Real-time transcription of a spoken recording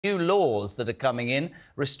new laws that are coming in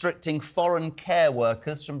restricting foreign care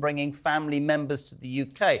workers from bringing family members to the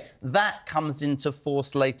UK. That comes into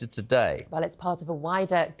force later today. Well, it's part of a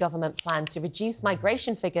wider government plan to reduce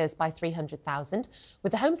migration figures by 300,000,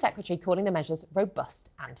 with the Home Secretary calling the measures robust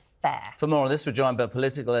and fair. For more on this, we're joined by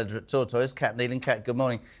political editor at Tortoise Cat Neilan. Cat, good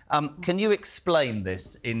morning. Can you explain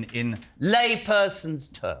this in layperson's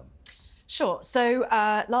terms? Sure. So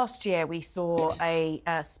last year we saw a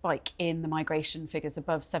spike in the migration figures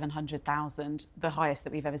above 700,000, the highest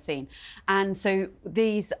that we've ever seen. And so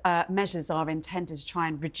these measures are intended to try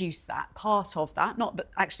and reduce that. Part of that, not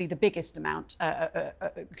actually the biggest amount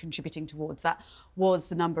contributing towards that, was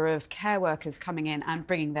the number of care workers coming in and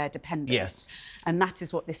bringing their dependents. Yes. And that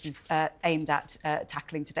is what this is aimed at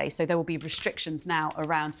tackling today. So there will be restrictions now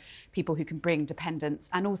around people who can bring dependents,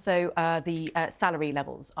 and also the salary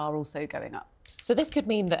levels are also going up. So this could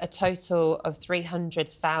mean that a total of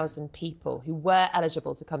 300,000 people who were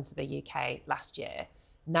eligible to come to the UK last year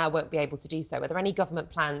now won't be able to do so. Are there any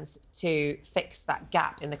government plans to fix that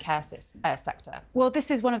gap in the care sector? Well,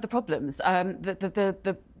 this is one of the problems.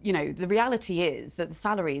 The reality is that the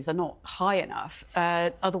salaries are not high enough.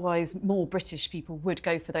 Otherwise, more British people would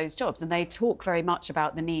go for those jobs. And they talk very much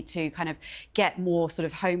about the need to kind of get more sort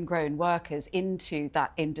of homegrown workers into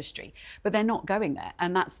that industry. But they're not going there.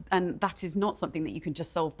 And that is not something that you can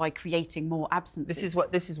just solve by creating more absences.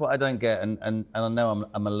 This is what I don't get, and I know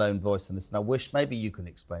I'm a lone voice on this, and I wish maybe you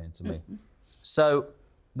can explain it to me. So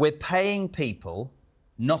we're paying people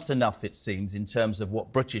not enough, it seems, in terms of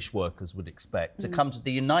what British workers would expect, to come to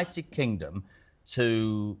the United Kingdom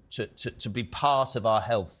to be part of our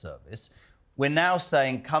health service. We're now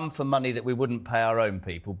saying, come for money that we wouldn't pay our own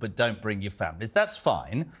people, but don't bring your families. That's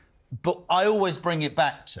fine, but I always bring it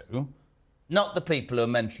back to not the people who are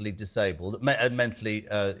mentally disabled, mentally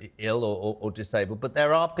ill or disabled, but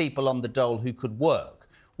there are people on the dole who could work.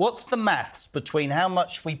 What's the maths between how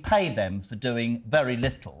much we pay them for doing very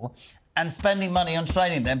little and spending money on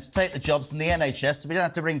training them to take the jobs in the NHS so we don't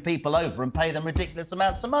have to bring people over and pay them ridiculous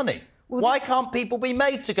amounts of money? Well, why can't people be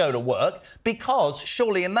made to go to work? Because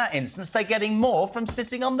surely in that instance they're getting more from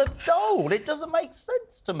sitting on the dole. It doesn't make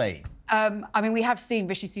sense to me. I mean, we have seen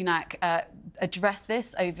Rishi Sunak address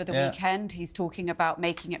this over the weekend. He's talking about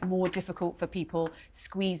making it more difficult for people,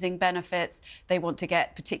 squeezing benefits. They want to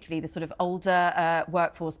get particularly the sort of older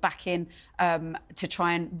workforce back in to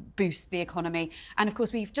try and boost the economy. And of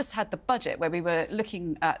course, we've just had the budget where we were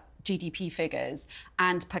looking at GDP figures,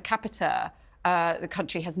 and per capita the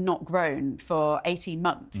country has not grown for 18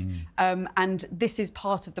 months. And this is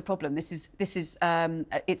part of the problem. It's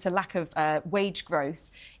a lack of wage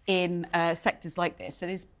growth in sectors like this that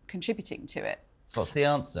is contributing to it. What's the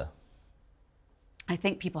answer? I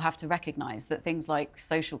think people have to recognise that things like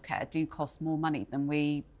social care do cost more money than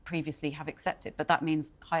we previously have accepted, but that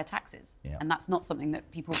means higher taxes. And that's not something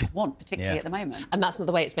that people want, particularly at the moment. And that's not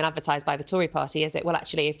the way it's been advertised by the Tory party, is it? Well,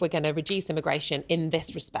 actually, if we're going to reduce immigration in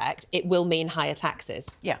this respect, it will mean higher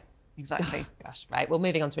taxes. Yeah. Exactly. Gosh, right. Well,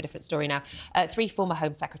 moving on to a different story now. 3 former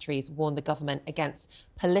Home Secretaries warned the government against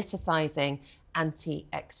politicising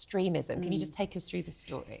anti-extremism. Can you just take us through the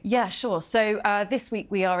story? Yeah, sure. So this week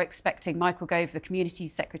we are expecting Michael Gove, the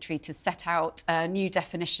Communities Secretary, to set out a new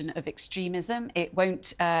definition of extremism. It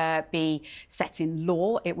won't be set in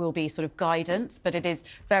law. It will be sort of guidance, but it is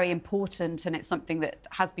very important, and it's something that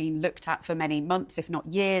has been looked at for many months, if not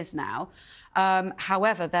years now.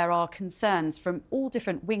 However, there are concerns from all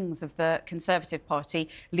different wings of the Conservative Party,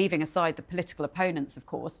 leaving aside the political opponents, of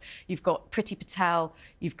course. You've got Priti Patel,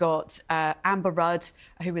 you've got Amber Rudd,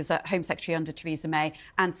 who was Home Secretary under Theresa May,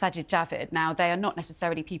 and Sajid Javid. Now, they are not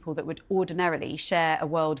necessarily people that would ordinarily share a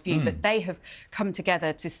worldview, but they have come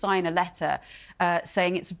together to sign a letter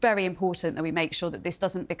saying it's very important that we make sure that this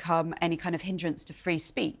doesn't become any kind of hindrance to free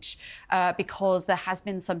speech, because there has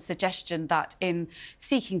been some suggestion that in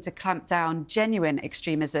seeking to clamp down genuine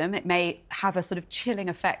extremism, it may have a sort of chilling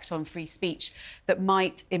effect on free speech that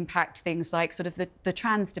might impact things like sort of the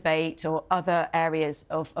trans debate or other areas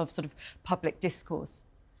of sort of public discourse.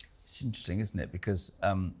 It's interesting, isn't it? Because,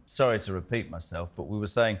 sorry to repeat myself, but we were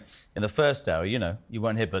saying in the first hour, you know, you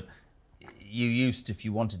weren't here, but you used, if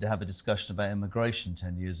you wanted to have a discussion about immigration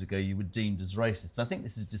 10 years ago, you were deemed as racist. I think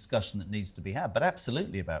this is a discussion that needs to be had, but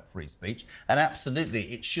absolutely about free speech, and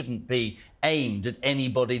absolutely it shouldn't be aimed at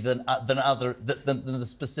anybody than the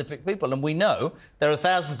specific people. And we know there are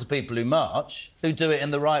thousands of people who march who do it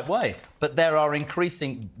in the right way, but there are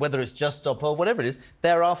increasing, whether it's Just Stop or whatever it is,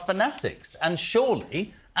 there are fanatics, and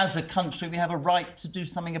surely as a country, we have a right to do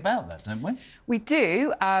something about that, don't we? We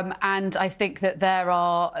do, and I think that there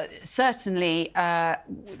are certainly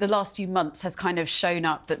the last few months has kind of shown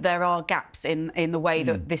up that there are gaps in the way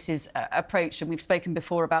that this is approached, and we've spoken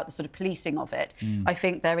before about the sort of policing of it. I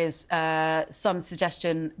think there is some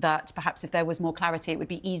suggestion that perhaps if there was more clarity, it would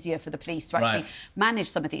be easier for the police to actually manage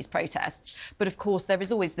some of these protests. But of course, there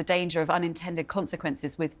is always the danger of unintended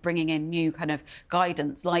consequences with bringing in new kind of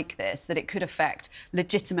guidance like this, that it could affect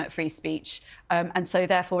legitimate free speech. And so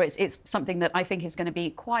therefore it's something that I think is going to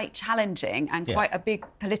be quite challenging and quite a big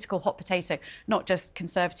political hot potato, not just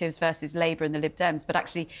Conservatives versus Labour and the Lib Dems, but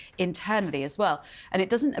actually internally as well. And it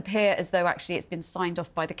doesn't appear as though actually it's been signed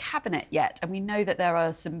off by the Cabinet yet. And we know that there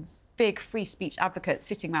are some big free speech advocates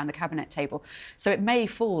sitting around the Cabinet table. So it may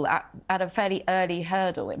fall at a fairly early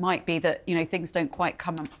hurdle. It might be that, you know, things don't quite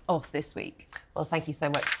come off this week. Well, thank you so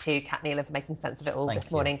much to Cat Neilan for making sense of it all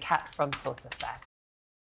this morning. Cat from Tortoise there.